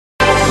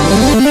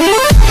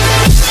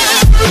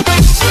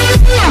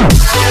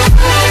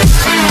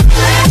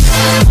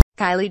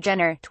Kylie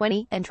Jenner,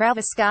 20, and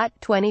Travis Scott,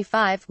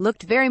 25,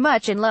 looked very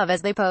much in love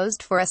as they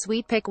posed for a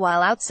sweet pic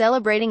while out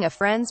celebrating a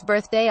friend's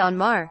birthday on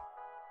Mar.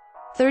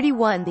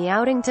 31. The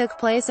outing took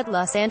place at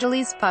Los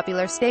Angeles'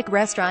 popular steak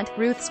restaurant,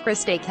 Ruth's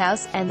Chris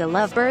Steakhouse, and the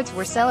lovebirds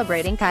were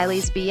celebrating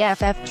Kylie's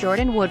BFF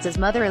Jordyn Woods'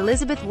 mother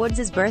Elizabeth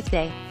Woods'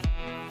 birthday.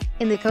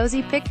 In the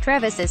cozy pic,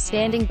 Travis is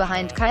standing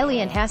behind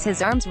Kylie and has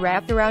his arms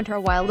wrapped around her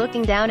while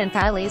looking down, and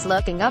Kylie's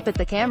looking up at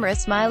the camera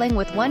smiling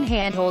with one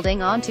hand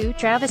holding onto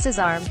Travis's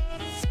arm.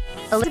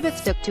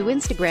 Elizabeth took to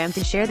Instagram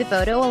to share the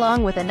photo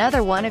along with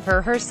another one of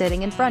her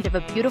sitting in front of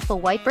a beautiful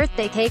white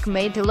birthday cake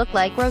made to look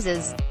like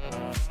roses.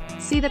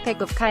 See the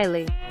pic of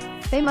Kylie.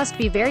 They must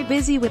be very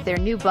busy with their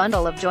new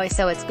bundle of joy,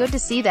 so it's good to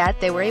see that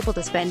they were able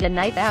to spend a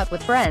night out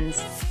with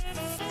friends.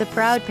 The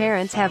proud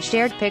parents have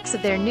shared pics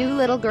of their new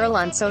little girl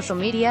on social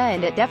media,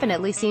 and it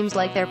definitely seems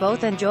like they're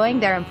both enjoying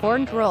their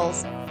important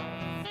roles.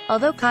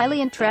 Although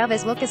Kylie and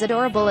Travis look as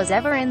adorable as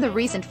ever in the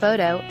recent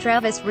photo,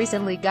 Travis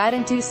recently got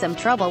into some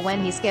trouble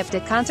when he skipped a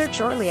concert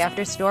shortly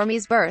after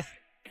Stormi's birth.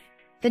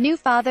 The new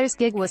father's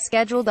gig was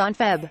scheduled on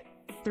Feb.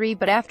 3,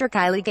 but after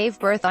Kylie gave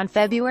birth on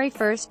February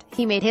 1st,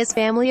 he made his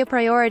family a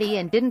priority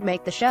and didn't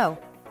make the show.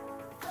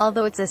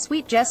 Although it's a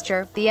sweet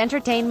gesture, the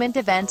entertainment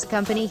events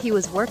company he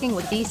was working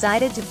with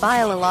decided to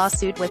file a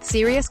lawsuit with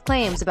serious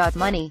claims about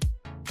money.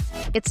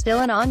 It's still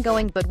an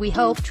ongoing, but we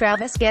hope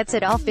Travis gets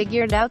it all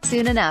figured out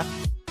soon enough.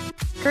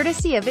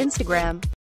 Courtesy of Instagram.